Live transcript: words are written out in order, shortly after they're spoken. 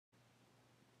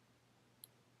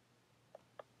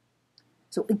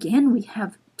So again, we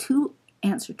have two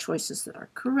answer choices that are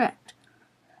correct.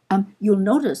 You'll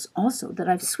notice also that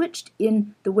I've switched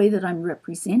in the way that I'm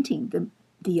representing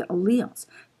the alleles.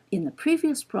 In the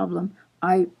previous problem,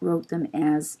 I wrote them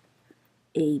as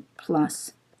A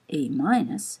plus, A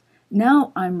minus.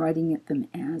 Now I'm writing them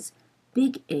as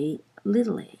big A,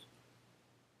 little a.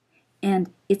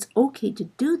 And it's okay to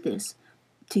do this,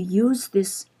 to use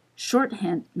this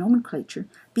shorthand nomenclature,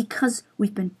 because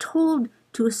we've been told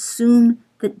to assume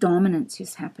that dominance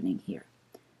is happening here.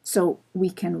 So we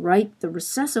can write the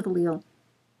recessive allele,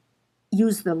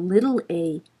 use the little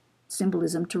a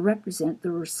symbolism to represent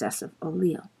the recessive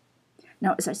allele.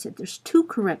 Now, as I said, there's two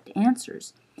correct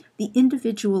answers. The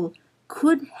individual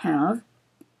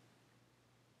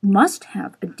must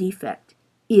have a defect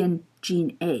in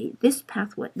gene A. This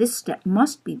step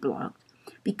must be blocked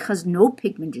because no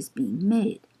pigment is being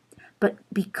made. But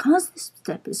because this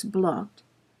step is blocked,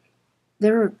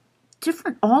 there are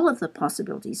all of the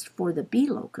possibilities for the B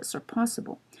locus are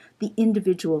possible. The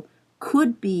individual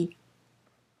could be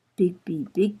big B,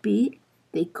 big B.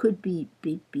 They could be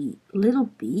big B,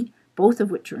 little b, both of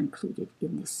which are included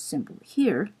in this symbol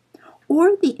here.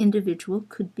 Or the individual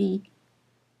could be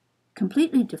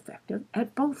completely defective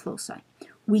at both loci.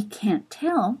 We can't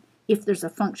tell if there's a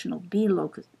functional B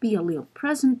allele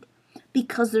present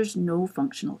because there's no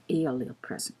functional A allele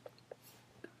present.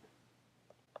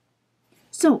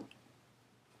 So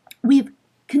we've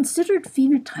considered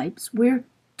phenotypes where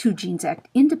two genes act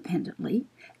independently,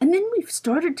 and then we've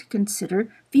started to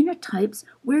consider phenotypes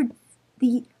where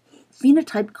the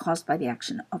phenotype caused by the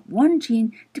action of one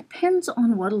gene depends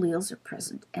on what alleles are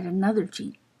present at another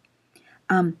gene.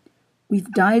 We've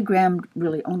diagrammed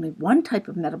really only one type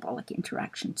of metabolic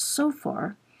interaction so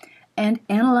far and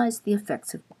analyzed the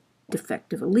effects of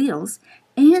defective alleles,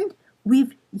 and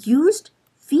we've used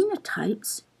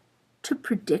phenotypes to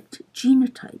predict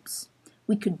genotypes.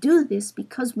 We could do this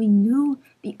because we knew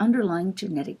the underlying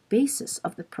genetic basis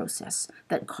of the process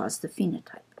that caused the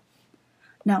phenotype.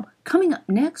 Now, coming up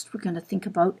next, we're going to think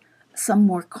about some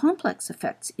more complex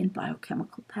effects in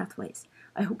biochemical pathways.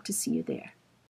 I hope to see you there.